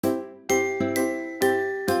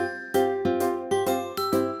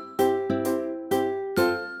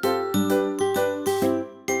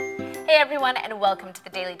everyone, and welcome to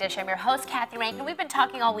the Daily Dish. I'm your host, Kathy Rankin. We've been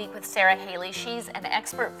talking all week with Sarah Haley. She's an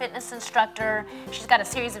expert fitness instructor. She's got a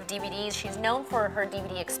series of DVDs. She's known for her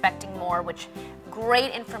DVD Expecting More, which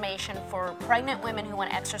great information for pregnant women who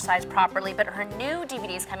want to exercise properly. But her new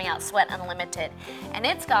DVD is coming out, Sweat Unlimited, and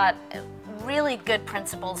it's got really good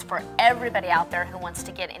principles for everybody out there who wants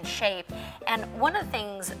to get in shape. And one of the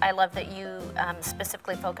things I love that you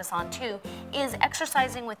specifically focus on too is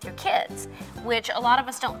exercising with your kids, which a lot of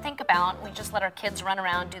us don't think about. We just let our kids run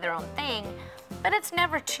around, do their own thing, but it's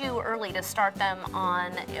never too early to start them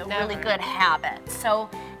on a really good habit. So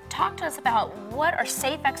talk to us about what are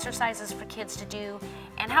safe exercises for kids to do,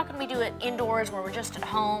 and how can we do it indoors where we're just at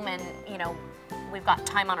home and we've got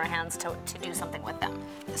time on our hands to do something with them.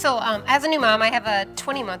 So as a new mom, I have a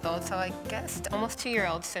 20-month-old, so I guess almost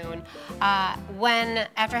 2-year-old soon.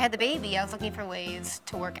 After I had the baby, I was looking for ways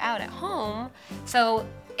to work out at home. So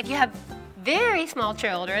if you have very small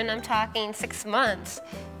children, I'm talking 6 months,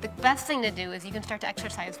 the best thing to do is you can start to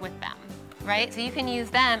exercise with them. Right? So you can use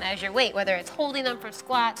them as your weight, whether it's holding them for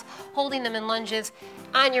squats, holding them in lunges,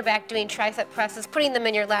 on your back doing tricep presses, putting them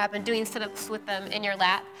in your lap and doing sit-ups with them in your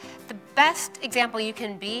lap. The best example you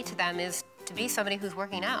can be to them is to be somebody who's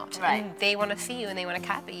working out. Right. And they want to see you and they want to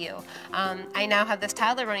copy you. I now have this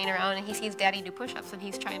toddler running around and he sees daddy do push-ups and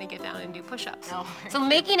he's trying to get down and do push-ups. Oh. So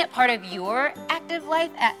making it part of your active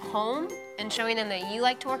life at home and showing them that you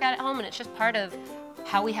like to work out at home and it's just part of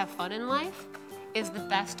how we have fun in life is the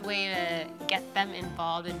best way to get them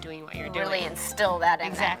involved in doing what you're doing. Really instill that in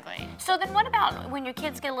them. Exactly. So then what about when your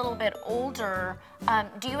kids get a little bit older,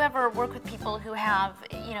 do you ever work with people who have,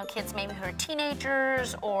 kids maybe who are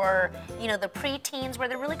teenagers or, the preteens where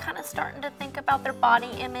they're really kind of starting to think about their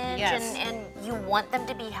body image and you want them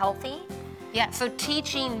to be healthy? Yeah, so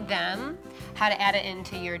teaching them how to add it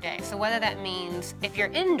into your day. So whether that means if you're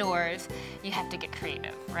indoors, you have to get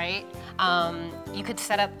creative, right? You could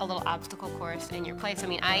set up a little obstacle course in your place. I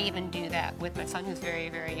mean, I even do that with my son who's very,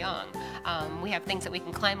 very young. We have things that we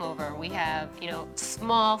can climb over. We have,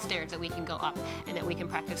 small stairs that we can go up and that we can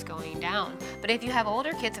practice going down. But if you have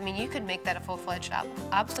older kids, I mean, you could make that a full-fledged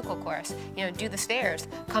obstacle course. Do the stairs,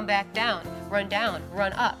 come back down,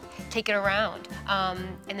 run up, take it around,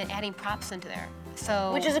 and then adding props into there.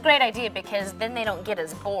 So, which is a great idea because then they don't get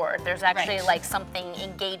as bored. There's actually Right. something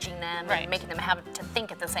engaging them Right. and making them have to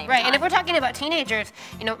think at the same Right, time. and if we're talking about teenagers,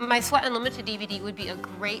 my Sweat Unlimited DVD would be a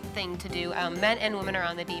great thing to do. Men and women are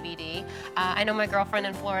on the DVD. I know my girlfriend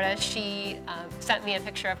in Florida, she sent me a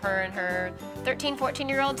picture of her and her 13,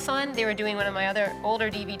 14-year-old son. They were doing one of my other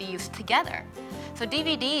older DVDs together. So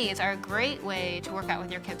DVDs are a great way to work out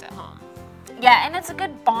with your kids at home. Yeah, and it's a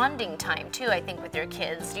good bonding time too, I think, with your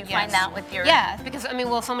kids. Do you find that with your... Yeah, because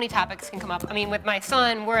so many topics can come up. I mean, with my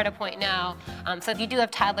son, we're at a point now, so if you do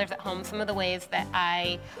have toddlers at home, some of the ways that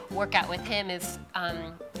I work out with him is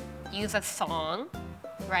use a song,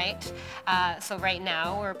 right? So right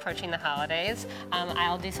now, we're approaching the holidays.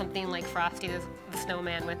 I'll do something like Frosty the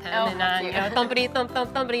Snowman with him, thumpity thump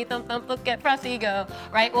thump thumpity thump thump, look at Frosty go,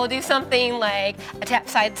 right? We'll do something like a tap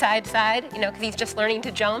side side side, because he's just learning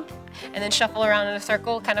to jump, and then shuffle around in a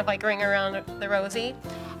circle, kind of like ring around the rosy.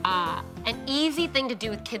 An easy thing to do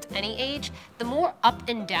with kids any age, the more up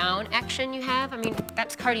and down action you have,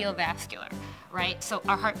 that's cardiovascular, right? So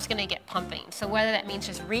our heart's gonna get pumping. So whether that means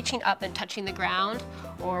just reaching up and touching the ground,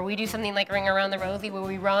 or we do something like ring around the rosy where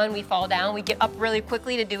we run, we fall down, we get up really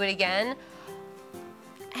quickly to do it again.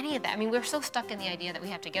 Any of that. We're so stuck in the idea that we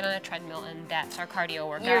have to get on a treadmill and that's our cardio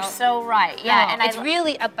workout. You're so right. Yeah, no, and it's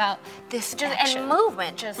really about this action. And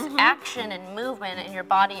movement, action and movement and your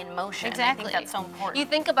body in motion. Exactly. I think that's so important. You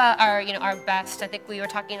think about our best. I think we were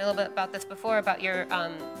talking a little bit about this before about your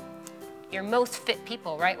most fit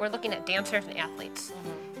people, right? We're looking at dancers and athletes.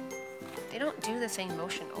 They don't do the same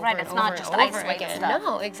motion over and it's over not and just over isolated again. stuff.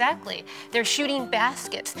 No, exactly. They're shooting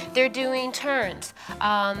baskets. They're doing turns.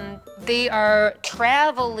 They are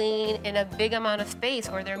traveling in a big amount of space,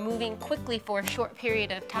 or they're moving quickly for a short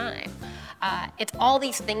period of time. It's all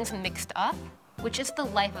these things mixed up, which is the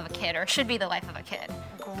life of a kid, or should be the life of a kid.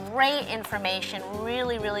 Great information,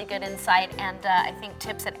 really, really good insight, and I think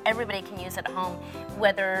tips that everybody can use at home.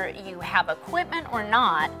 Whether you have equipment or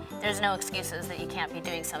not, there's no excuses that you can't be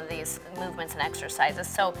doing some of these movements and exercises.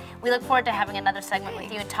 So we look forward to having another segment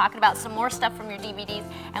with you and talking about some more stuff from your DVDs,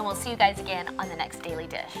 and we'll see you guys again on the next Daily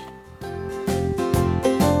Dish.